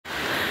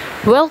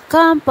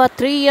Welcome,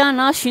 Patria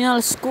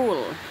National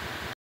School.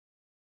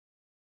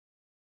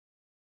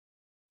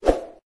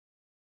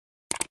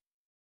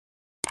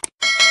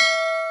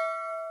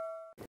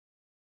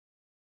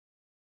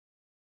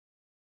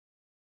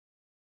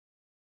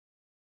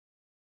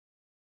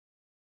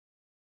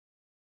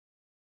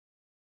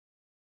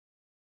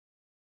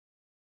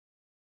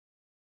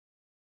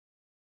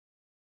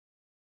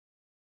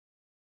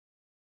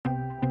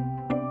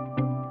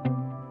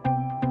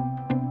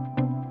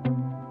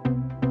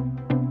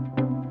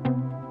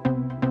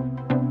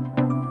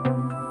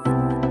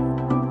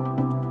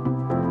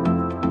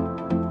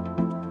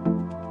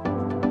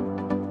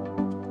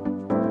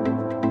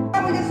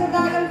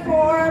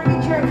 For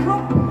picture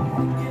group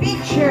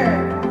picture.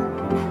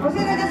 Kung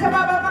sino dyan sa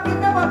baba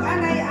makita, wag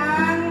anay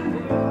ang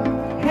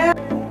help.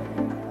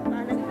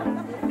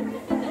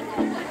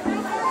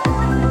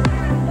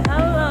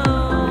 Hello!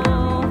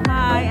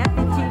 Hi,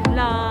 Ate Chi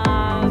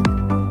Vlog.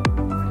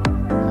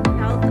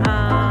 Shout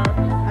out.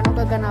 Anong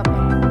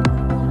gaganapan?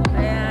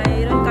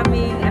 Mayroon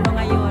kaming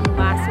ngayon,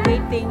 bus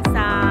waiting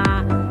sa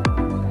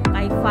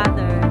kay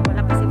Father.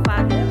 Wala pa si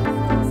Father.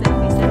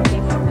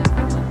 Survey muna.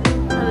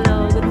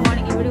 Hello, good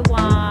morning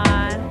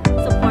everyone.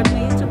 Support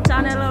my YouTube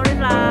channel,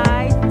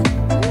 alright?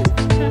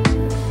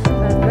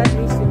 God bless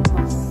you,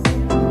 mas.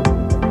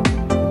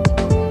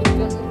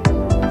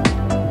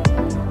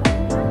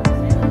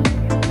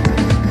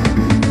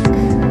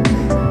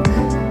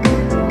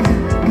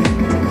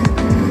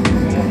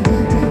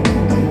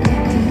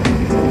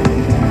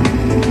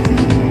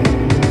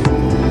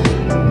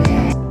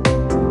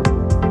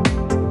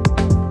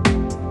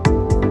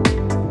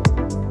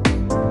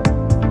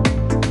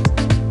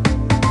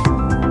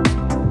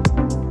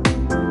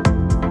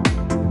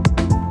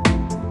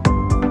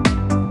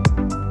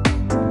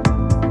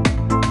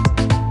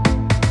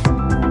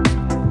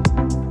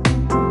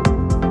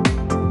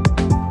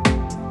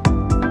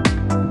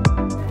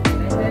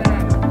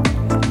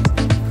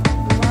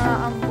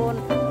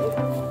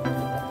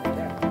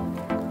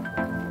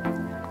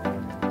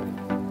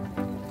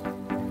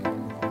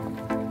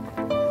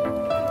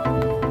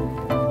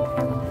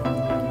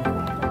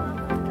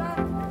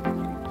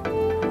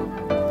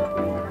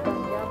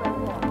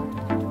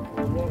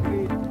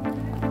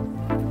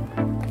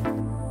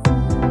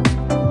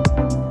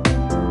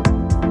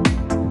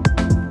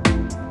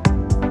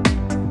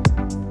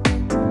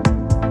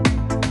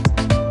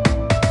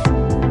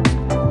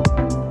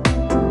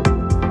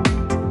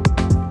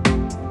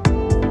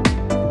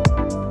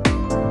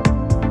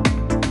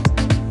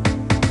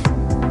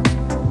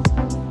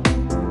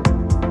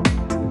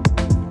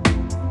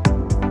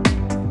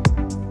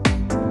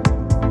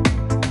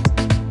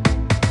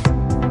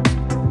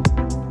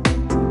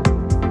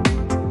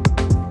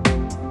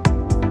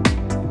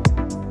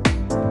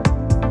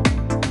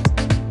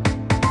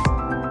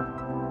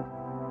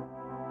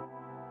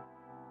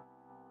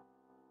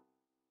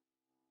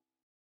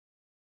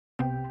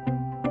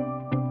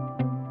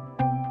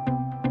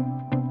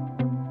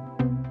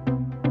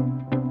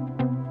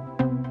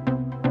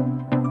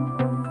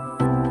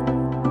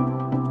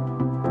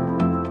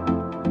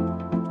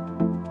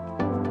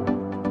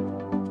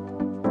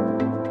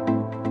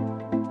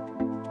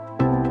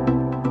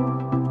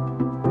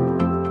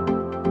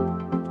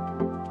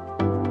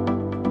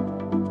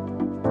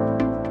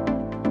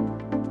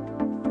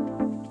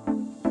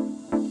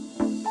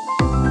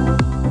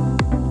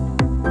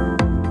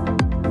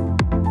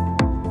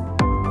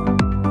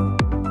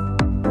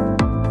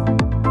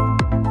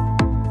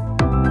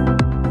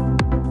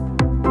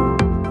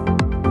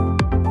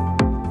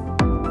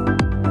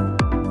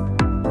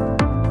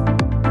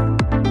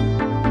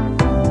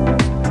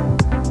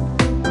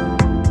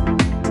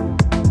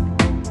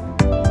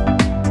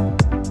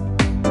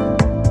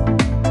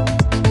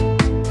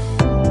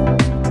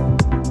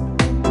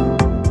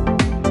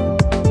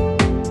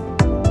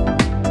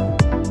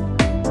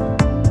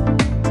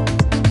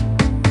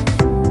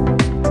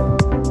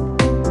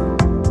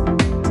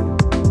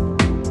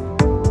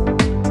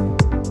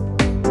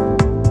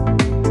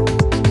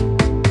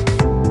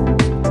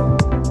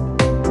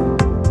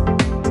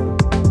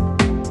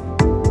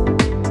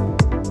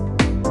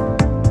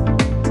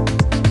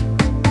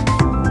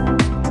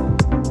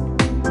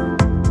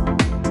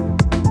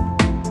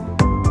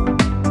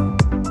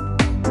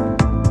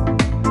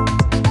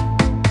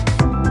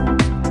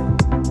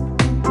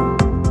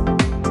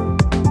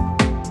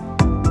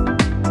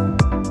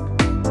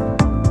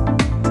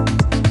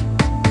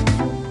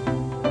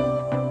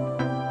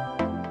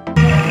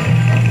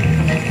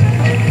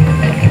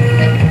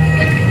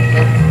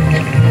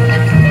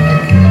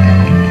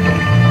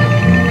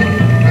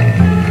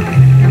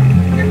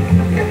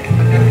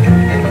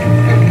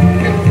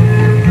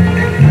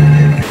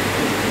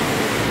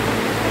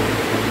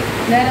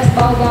 Let us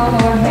bow down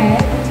our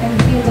head and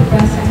feel the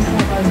presence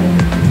of our Lord.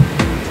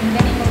 In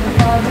the name of the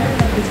Father,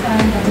 of the Son,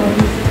 and the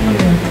Holy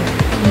Spirit.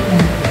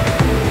 Amen.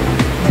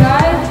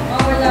 God,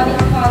 our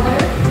loving Father,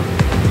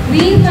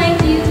 we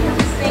thank you for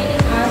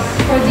sustaining us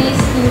for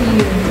this new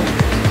year.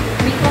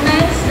 We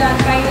commence the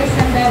tireless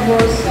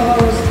endeavors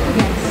of our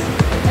students,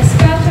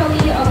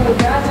 especially our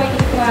graduating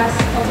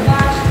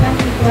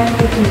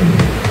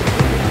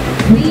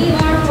We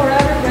are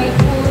forever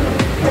grateful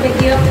for the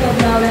gift of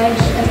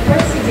knowledge and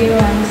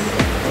perseverance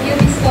you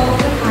bestow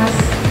on us,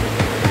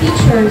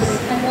 teachers,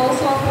 and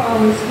also for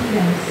our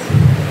students.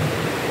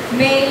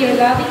 May your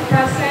loving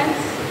presence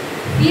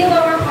fill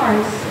our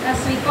hearts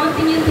as we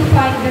continue to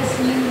find this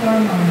new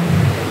normal.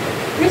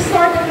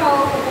 Restore the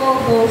health of all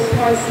those who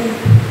are sick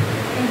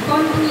and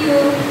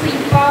continue to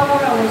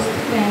empower our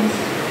students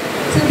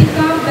to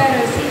become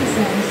better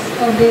citizens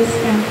of this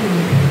country.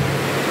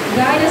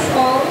 Guide us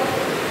all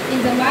in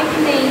the mighty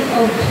name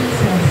of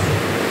Jesus.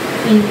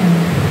 Amen.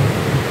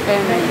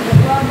 Amen. The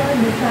Father,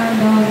 the Son, and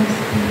the Holy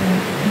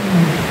Spirit.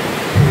 Amen.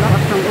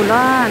 Lakas ng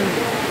ulan.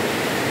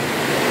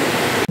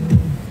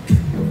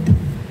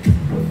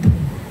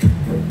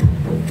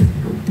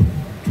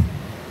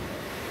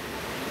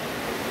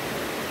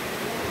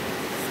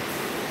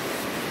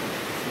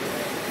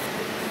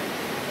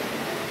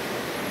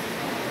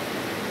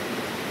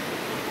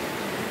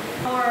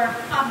 Our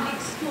public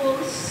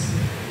schools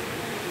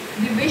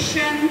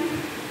division,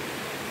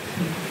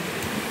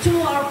 to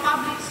our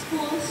public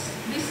schools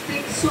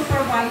district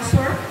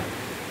supervisor,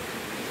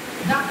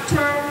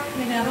 Dr.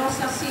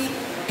 Minerosa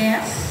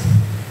C.S.,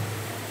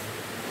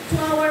 to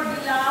our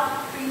beloved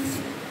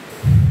principal,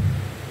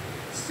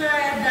 Sir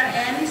Edgar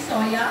N.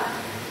 Soya,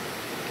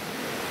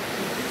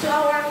 to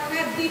our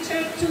head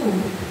teacher too,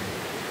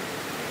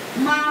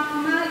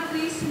 Ma'am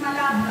Maricris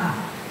Malabra,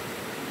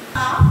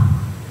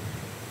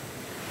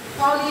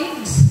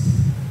 colleagues,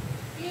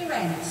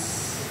 parents,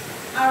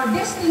 our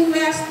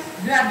distinguished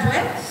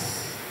graduates,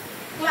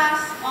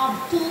 class of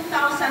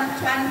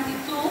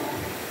 2022,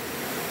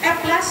 a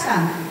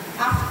pleasant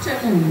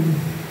afternoon.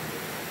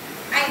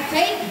 I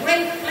take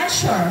great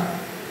pleasure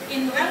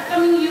in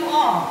welcoming you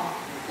all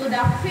to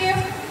the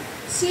 5th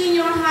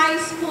Senior High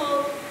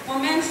School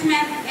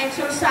Commencement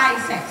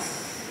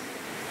Exercises.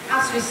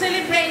 As we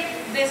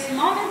celebrate this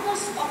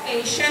momentous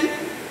occasion,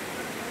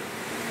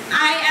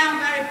 I am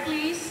very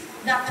pleased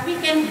that we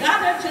can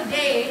gather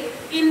today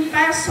in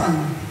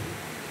person,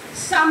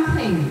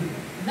 something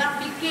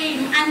that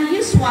became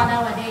unusual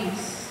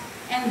nowadays,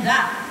 and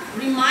that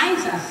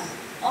reminds us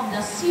of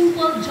the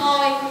simple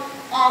joy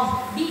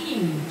of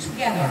being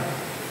together.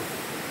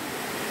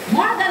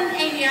 More than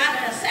any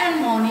other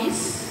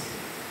ceremonies,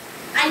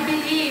 I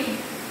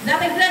believe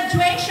that a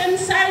graduation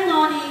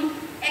ceremony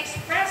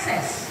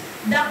expresses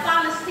the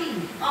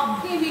policy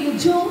of giving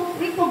due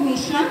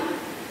recognition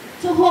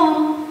to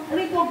whom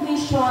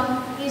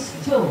recognition is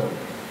due.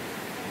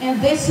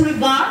 In this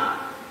regard,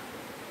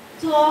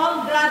 to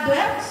all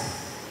graduates,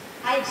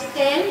 I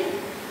extend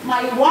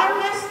my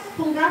warmest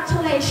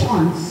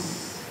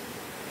congratulations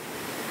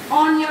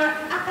on your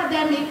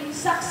academic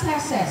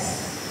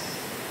successes.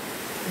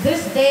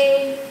 This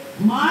day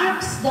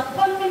marks the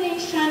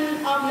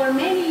culmination of your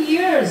many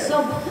years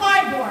of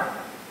hard work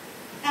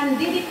and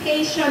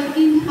dedication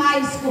in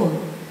high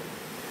school.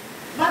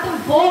 But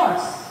of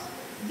course,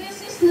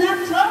 this is not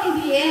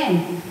truly the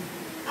end,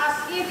 as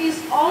it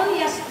is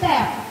only a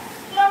step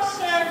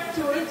closer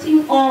to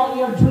reaching all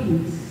your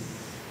dreams.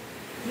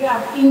 You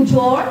have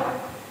endured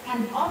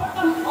and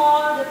overcome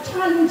all the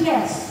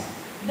challenges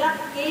that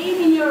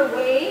came in your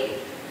way,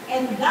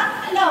 and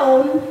that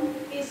alone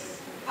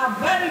is a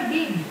very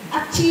big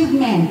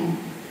achievement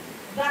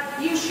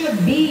that you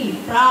should be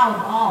proud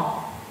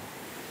of.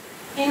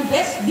 In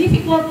this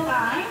difficult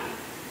time,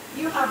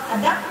 you have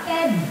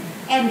adapted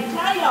and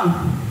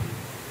triumphed,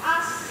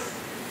 as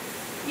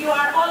you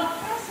are all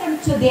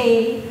present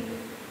today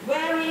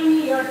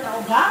wearing your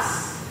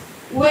togas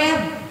with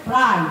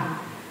pride.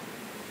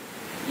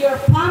 Your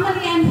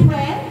family and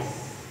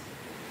friends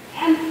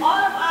and all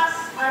of us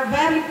are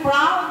very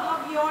proud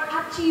of your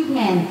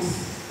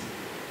achievements.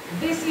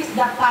 This is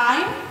the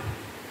time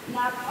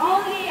not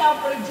only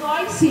of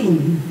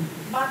rejoicing,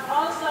 but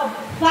also of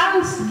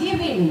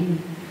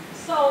thanksgiving.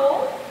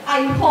 So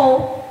I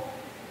hope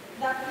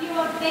that you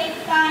will take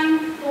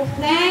time to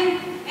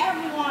thank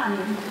everyone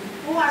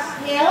who has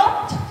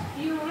helped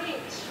you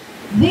reach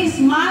this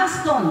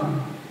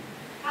milestone,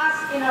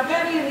 as in a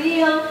very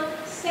real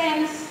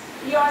sense,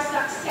 your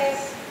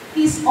success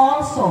is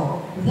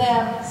also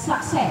their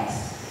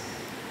success.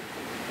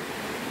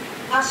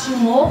 As you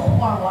move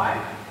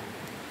forward,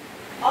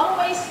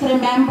 always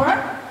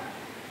remember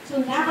to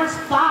never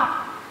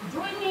stop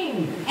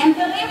dreaming and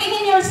believing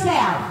in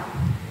yourself.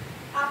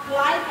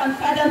 Apply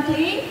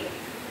confidently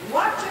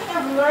what you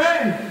have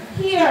learned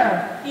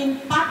here in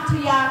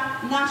Patria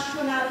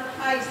National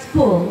High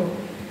School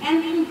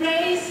and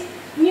embrace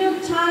new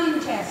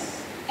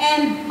challenges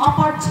and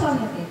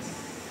opportunities.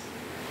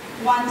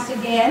 Once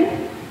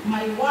again,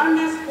 my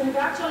warmest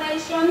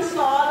congratulations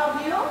to all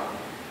of you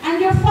and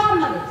your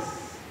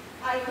families.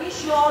 I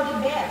wish you all the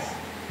best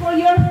for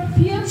your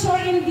future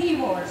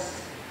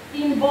endeavors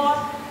in both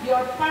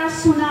your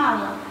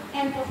personal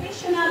and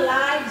professional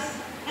lives,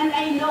 and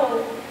I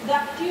know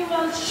that you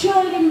will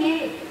surely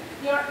make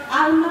your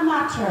alma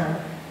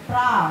mater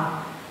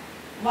proud.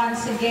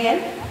 Once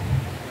again,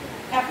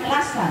 a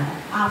pleasant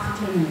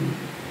afternoon.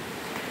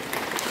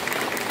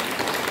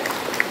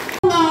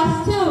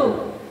 Class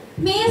 2,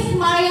 Miss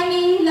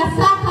Mariamy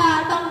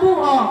Lasaka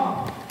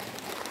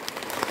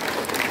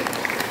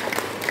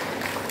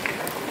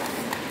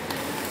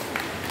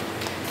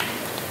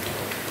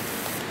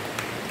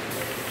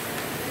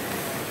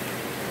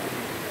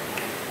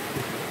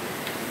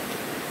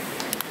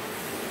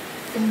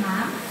and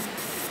ma'am.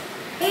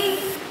 Hey,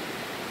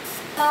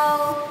 so,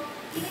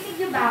 kininig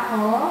niyo ba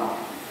ako?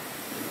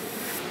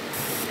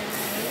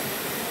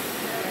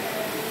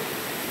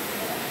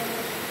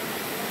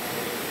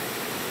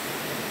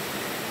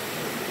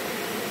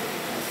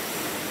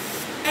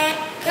 And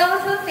I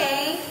also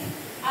thank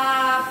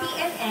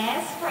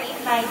PNS for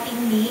inviting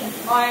me,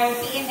 or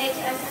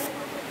PNHS,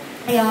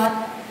 ayun,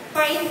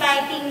 for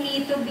inviting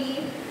me to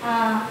be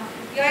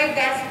your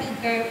guest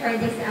speaker for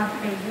this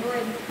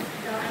afternoon.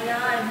 So,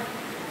 ayun.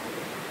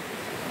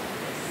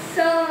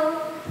 So,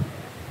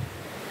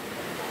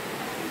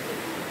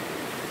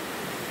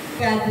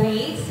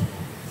 graduates.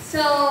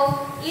 So,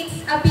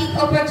 it's a big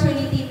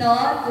opportunity, no,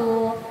 to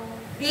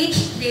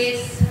reach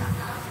this.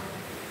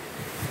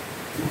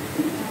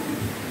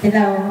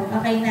 Hello,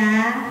 okay na?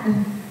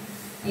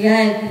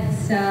 Ayan,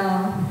 so,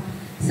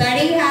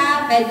 sorry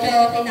ha,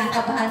 medyo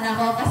kinakabahan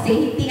ako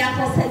kasi hindi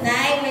ako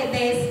sanay with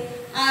this.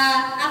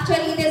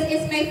 Actually, this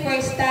is my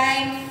first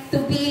time to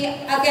be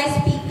a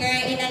guest speaker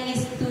in an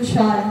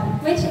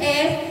institution, which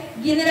is,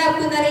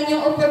 ginarap ko na rin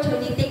yung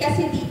opportunity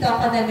kasi dito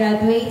ako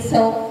nag-graduate.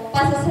 So,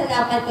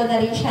 pasasalamat ko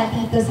na rin siya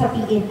dito sa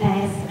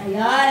PNS.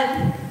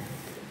 Ayan.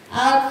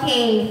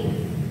 Okay.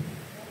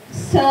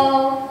 So,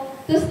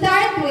 to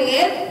start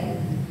with,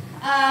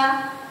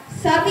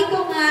 sabi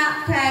ko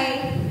nga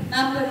kay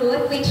Ma'am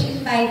Ruth, which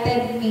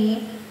invited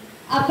me,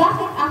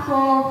 bakit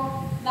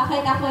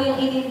ako yung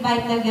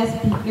in-invite na guest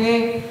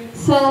speaker?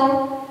 So,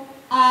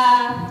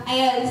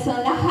 ayun, so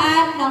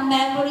lahat ng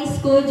memories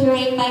ko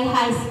during my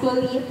high school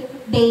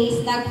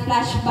days,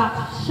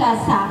 nag-flashback siya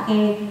sa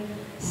akin.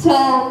 So,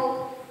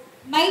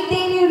 my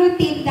daily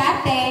routine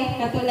dati,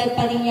 katulad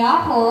pa rin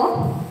niya ako,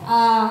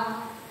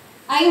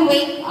 I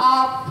wake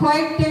up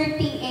 4:30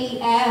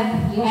 a.m.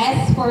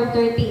 Yes,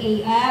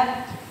 4:30 a.m.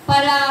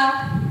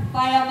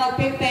 Para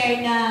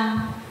mag-prepare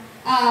ng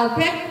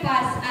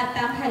breakfast at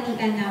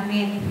tanghalian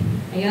namin.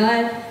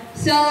 Ayun.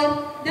 So,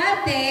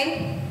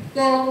 dati,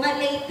 kung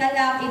malate ka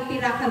lang,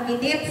 ipira ka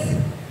minutes,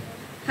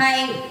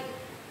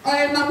 or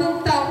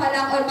mabugtaw ka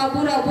lang, or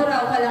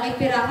maburaw-buraw ka lang,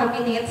 ipira ka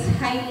minutes,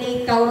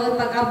 late ka ron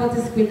pag-abot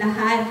sa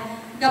eskwelahan.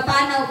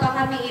 Kapanaw pa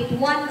kami 1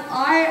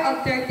 hour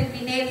of 30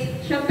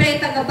 minutes. Siyempre,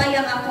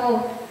 taga-bayang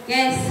ako.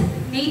 Yes,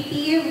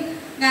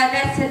 native nga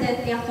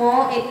resident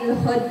ako in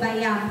Luhod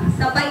Bayang.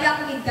 Sa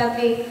Bayang din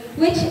kami,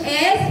 which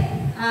is,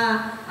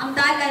 ang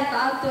dalan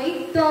pa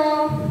ito,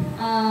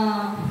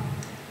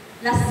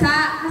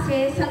 Lasa,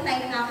 kasi sa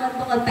time na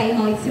ako, bukod pa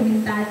yung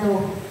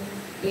simentado.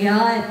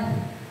 Ayan.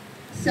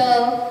 So,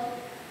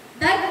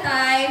 that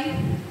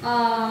time,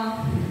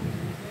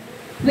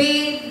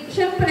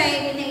 syempre,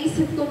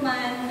 inaisip ko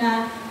man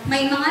na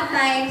may mga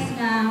times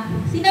na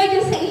sinodyo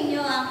sa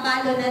inyo ang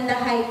balon ng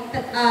dahay,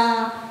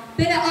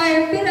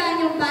 pira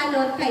yung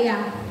balon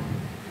kaya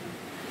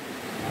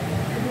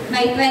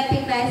may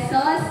 20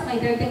 pesos, may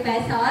 30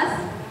 pesos,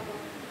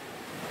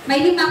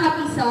 may 5 ka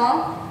piso,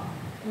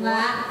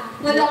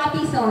 8 ka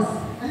pisos.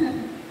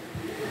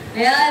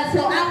 Ayan,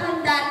 so ako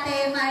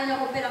dati,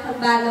 maano ko pira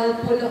kang balon,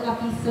 10 ka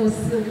pisos.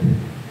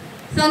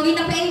 So,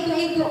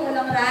 ginapaigo-igo ko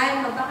lang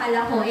rin,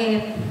 magpakala ko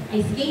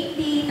ice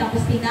candy,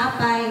 tapos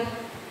tinapay.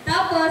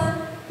 Tapos,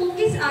 kung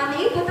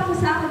naipot ako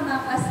sa akin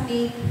mga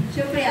classmate,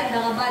 syempre,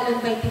 anda ka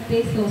balon 20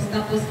 pesos,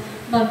 tapos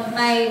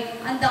may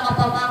anda ka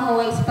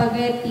pamaho,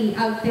 spaghetti,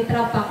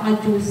 tetrapack na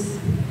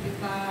juice.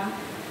 Diba?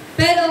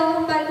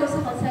 Pero, humbal ko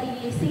sa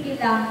sarili, sige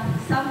lang,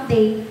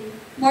 someday,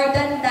 more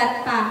than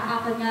that pa,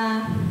 ako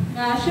na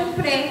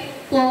syempre,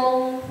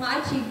 kung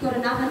ma-achieve ko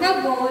rin ako na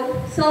goal,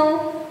 so,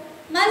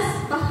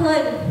 mas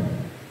bahal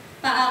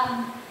pa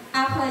ang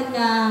ako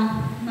na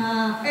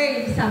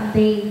ma-earn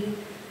someday.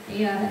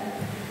 Ayan.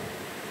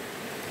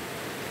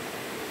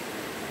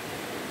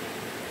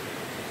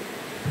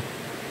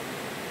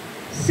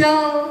 So,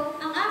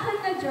 ang akin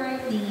na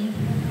journey,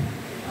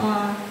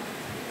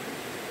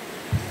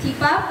 si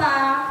Papa,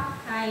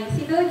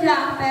 sinudya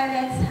ang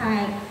parents,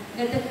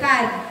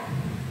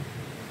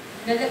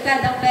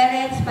 galagad ang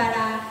parents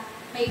para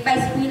may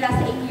paiskwila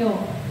sa inyo.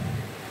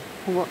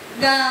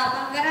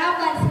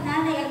 Panggarapan si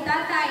nanay at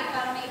tatay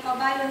para may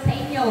ipabalon sa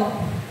inyo.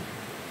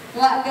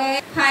 Wa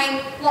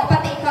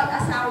pati ikaw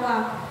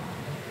asawa.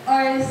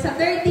 Or sa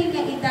 13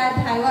 nga edad,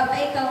 wa pa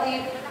ikaw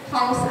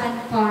house and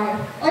car.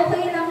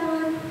 Okay lang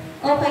nun.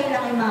 Okay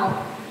lang imaw.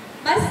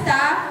 Basta,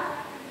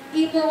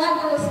 imo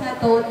nga goals na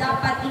to,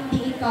 dapat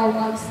hindi ikaw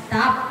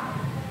mag-stop.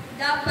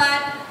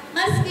 Dapat,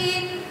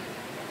 maskin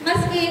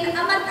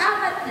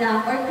amat-amat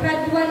lang or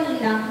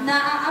gradually lang,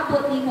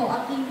 naaabot nimo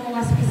ang imo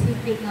nga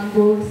specific nga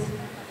goals.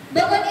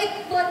 Bakit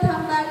itbot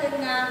hanggalan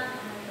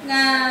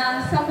nga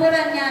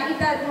samuran nga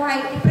edad mo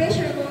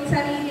i-pressure mo yung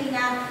sarili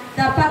nga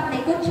dapat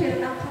may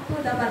kutsir lang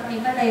ako, dapat may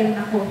malayon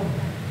ako.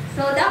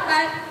 So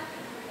dapat,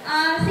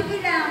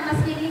 sige lang,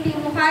 maski hindi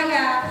mo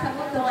kaya sa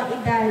mundo nga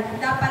edad,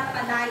 dapat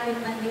padayon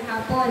man di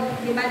hapon.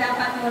 Di ba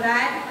dapat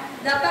muran?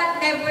 Dapat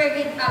never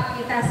give up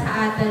kita sa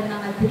atin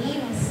mga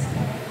dreams.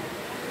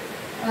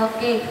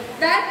 Okay.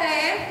 Dati,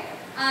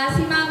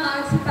 si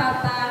Mama at si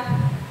Papa,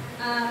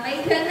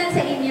 may ganun sa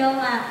inyo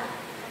nga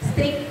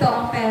stricto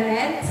ang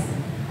parents.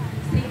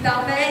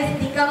 Ikaw, parents,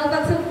 di ka mo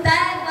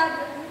magsugtan,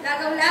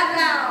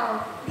 maglagaw-lagaw.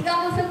 Di ka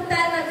mo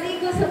sugtan,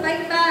 magligo sa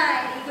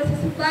baybay, ligo sa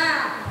suba.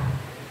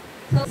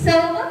 So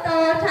ito,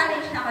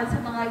 challenge naman sa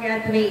mga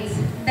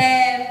graduates.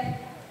 Then,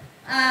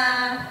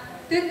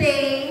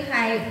 today,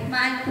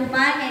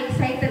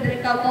 excited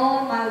rin ka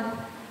mo,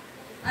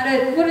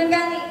 muna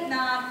gani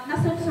na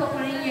nasukso ko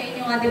rin nyo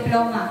inyong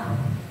diploma.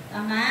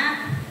 Tama?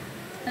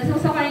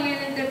 Nasukso ko rin nyo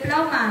yung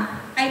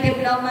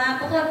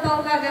diploma. Bukod to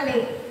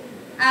gagaling.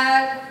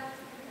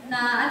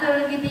 Na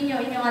rin ninyo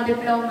inyong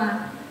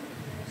diploma.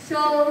 So,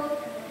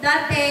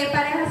 dati,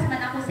 parehas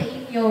man ako sa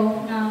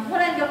inyo na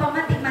mura nyo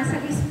pamatikman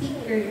sa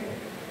speaker.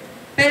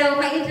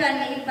 Pero may dyan,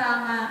 may iba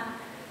nga,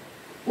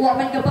 huwag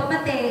man nyo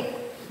pamati.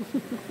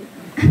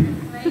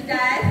 May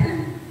dyan.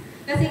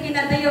 Kasi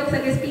ginadayog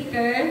sa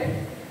speaker.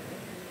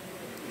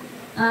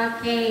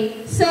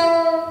 Okay. So,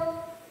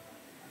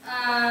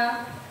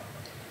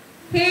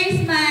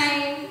 here's my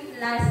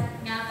last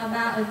nga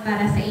kabaon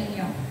para sa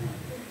inyo.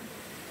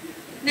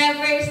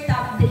 Never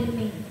stop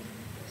dreaming.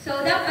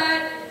 So,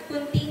 dapat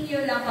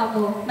continue lang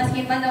kamo.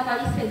 Maskin man daw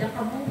kalisod ang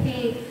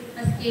kabuhi,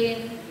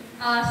 maskin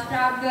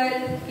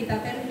struggle, kita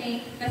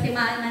perme, kasi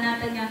maan man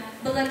natin nga,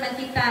 bagal man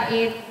kita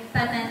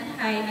tanan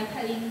hay,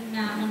 naghaling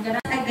nga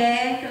manggara.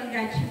 Again,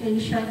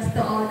 congratulations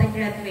to all the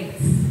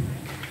graduates.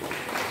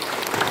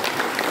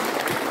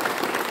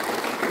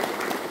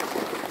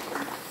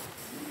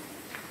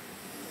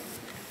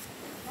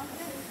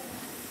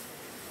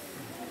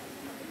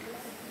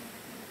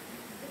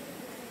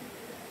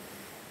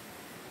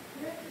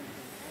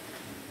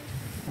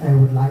 I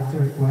would like to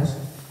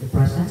request the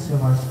presence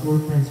of our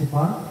school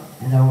principal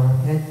and our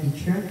head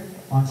teacher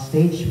on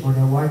stage for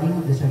the awarding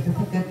of the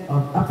certificate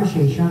of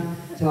appreciation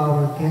to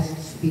our guest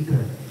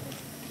speaker.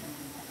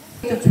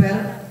 12,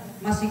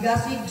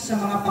 masigasig sa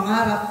mga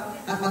pangarap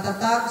at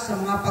matatag sa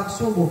mga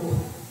pagsubok,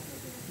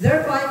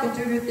 thereby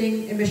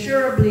contributing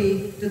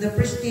immeasurably to the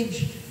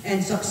prestige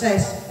and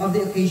success of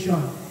the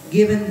occasion.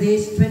 Given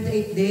this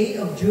 28th day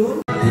of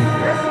June,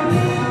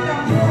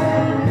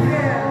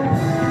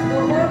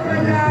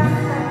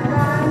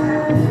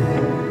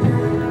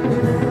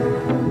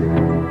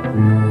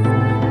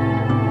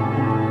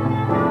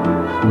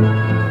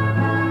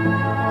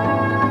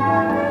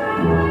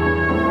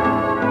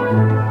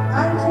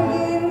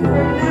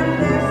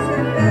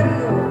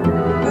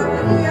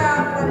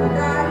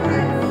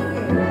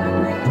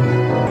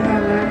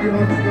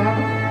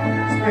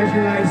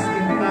 specialized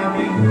in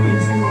plumbing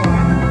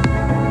AC1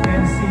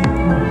 and C2.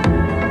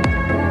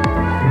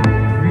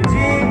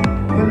 Regine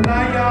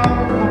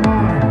Bandayaw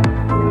Amar,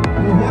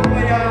 Luhod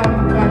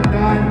Bayang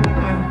Pandan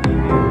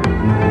Antique.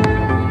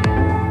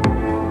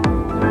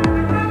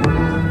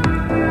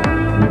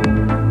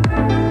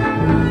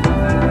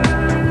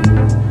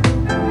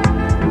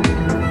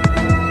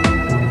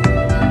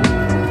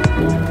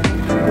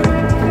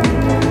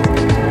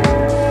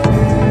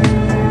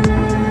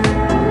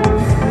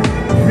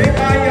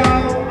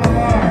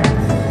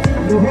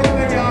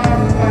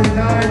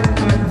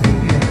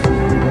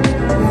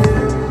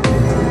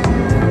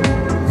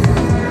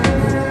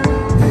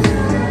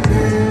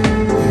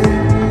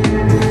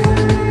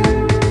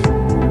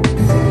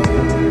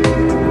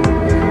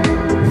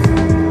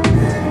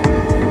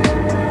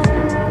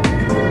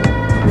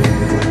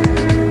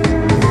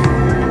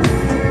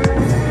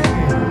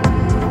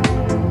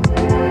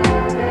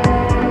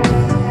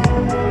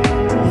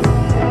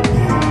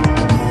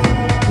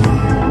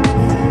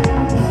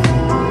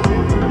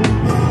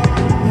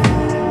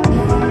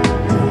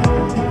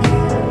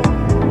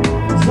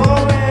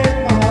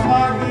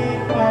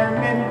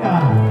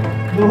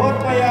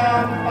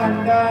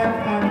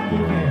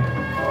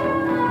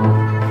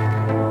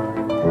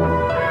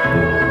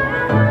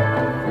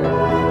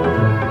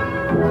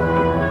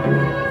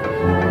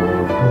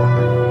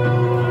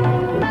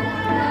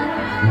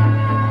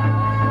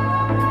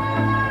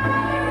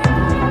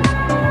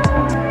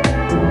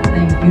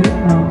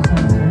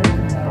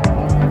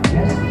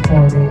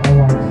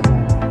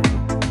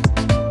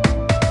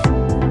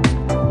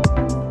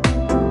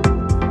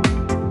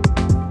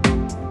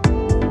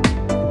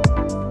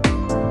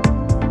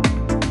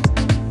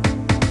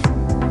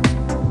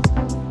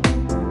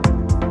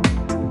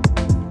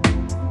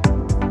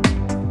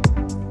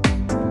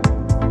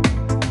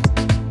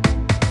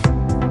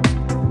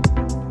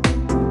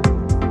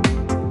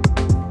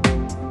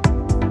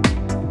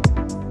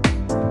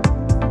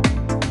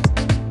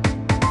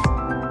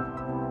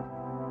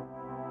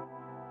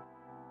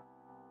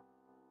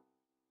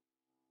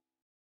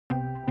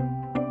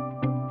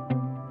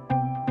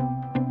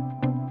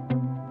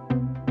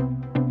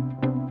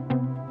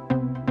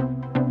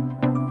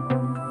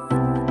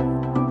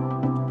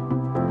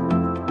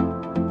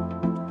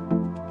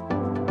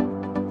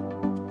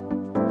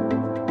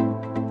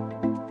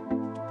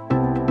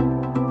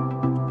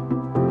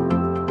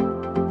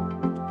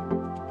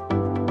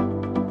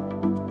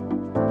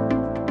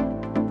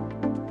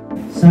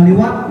 sa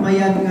liwat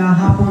mayad nga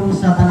hapon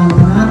sa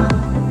tanang-tanan,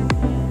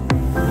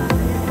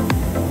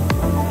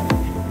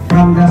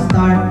 from the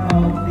start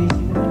of this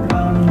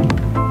program,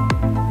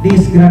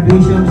 this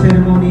graduation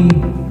ceremony,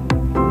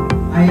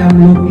 I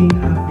am looking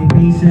at the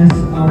faces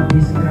of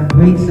these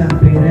graduates and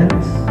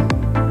parents.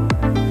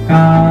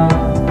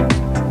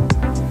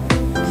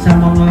 Sa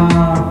mga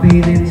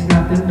parents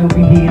natin,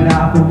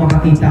 bihira ako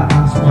makakita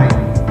ang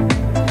smile.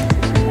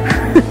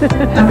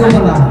 Ano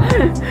wala?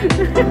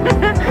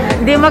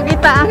 Hindi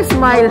makita ang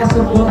smile.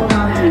 Nakasubok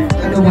ng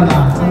ano wala?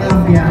 Ang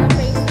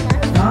ambience.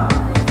 Ha?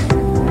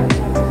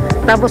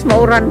 Tapos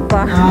mauran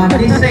pa.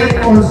 This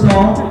say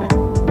also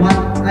what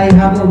I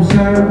have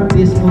observed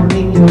this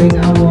morning during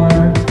our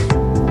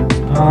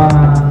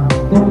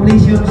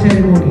completion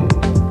ceremony.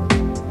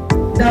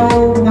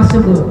 Daw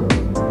masubok.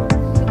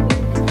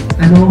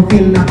 Ano,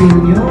 feel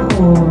nyo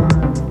or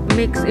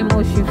Mixed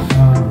emotion.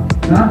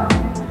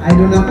 I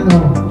do not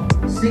know.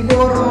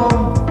 Siguro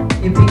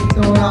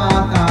epekto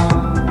ata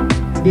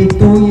the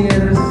 2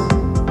 years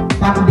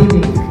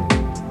pandemic.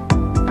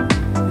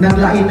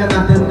 Naglain na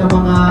natin ng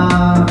mga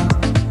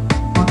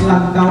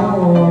paglantaw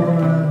or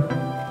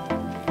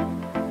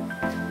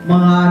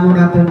mga ano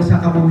natin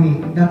sa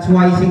kabuhi. That's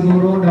why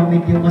siguro daw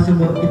medyo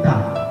masubok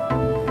kita.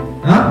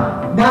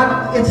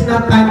 But it's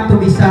not time to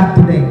be sad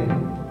today.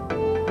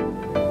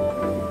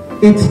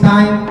 It's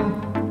time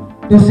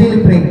to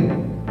celebrate.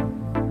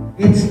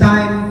 It's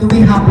time to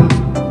be happy.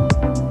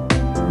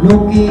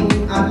 Looking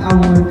at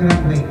our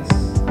graduates.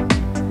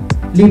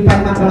 Lipay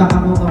man pala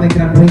kamo mga may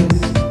graduates.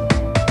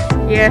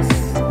 Yes.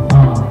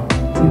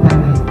 Lipay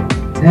man.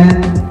 Then,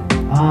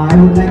 I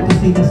would like to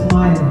see the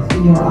smiles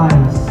in your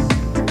eyes.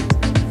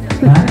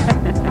 Right?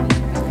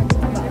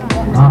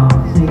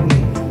 Sige.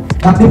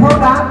 But before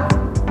that,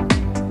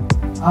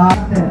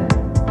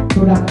 to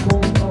that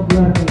point of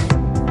learning,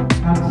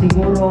 at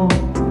siguro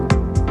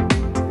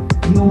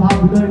you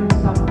have learned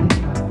something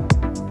now.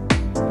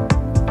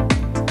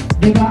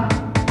 Diba?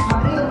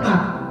 Agree or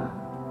not?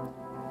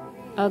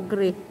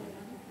 Agree.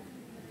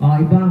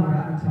 Iba,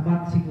 wala ang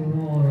sabat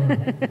siguro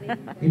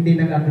hindi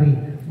nag-agree.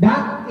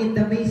 But in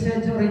the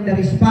message or in the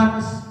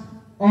response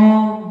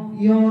of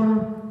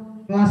your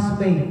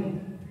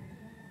classmate,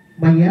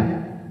 Maya,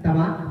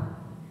 tama?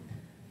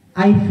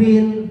 I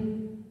feel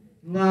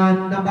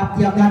nga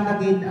nabatyagan na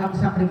gid ang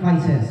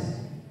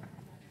sacrifices.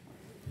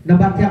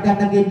 Nabatyagan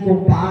na gid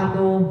kung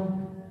paano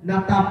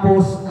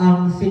natapos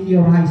ang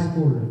senior high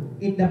school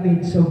in the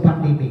midst of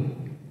pandemic.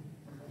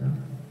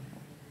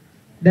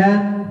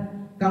 Then,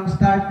 kang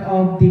start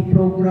of the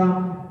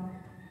program,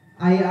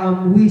 I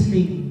am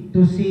wishing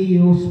to see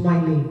you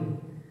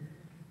smiling.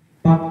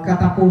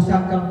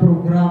 Pagkatapusan kang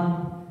program,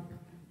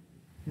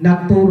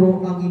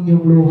 nagturo ang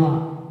inyong luha.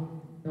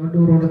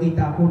 Nagturo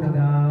nakita ko,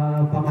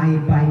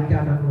 nagpamahid-pahid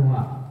ka ng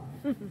luha.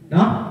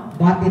 No?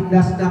 But it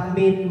does not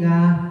mean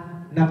nga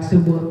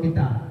nagsubot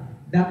kita.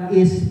 That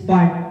is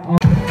part of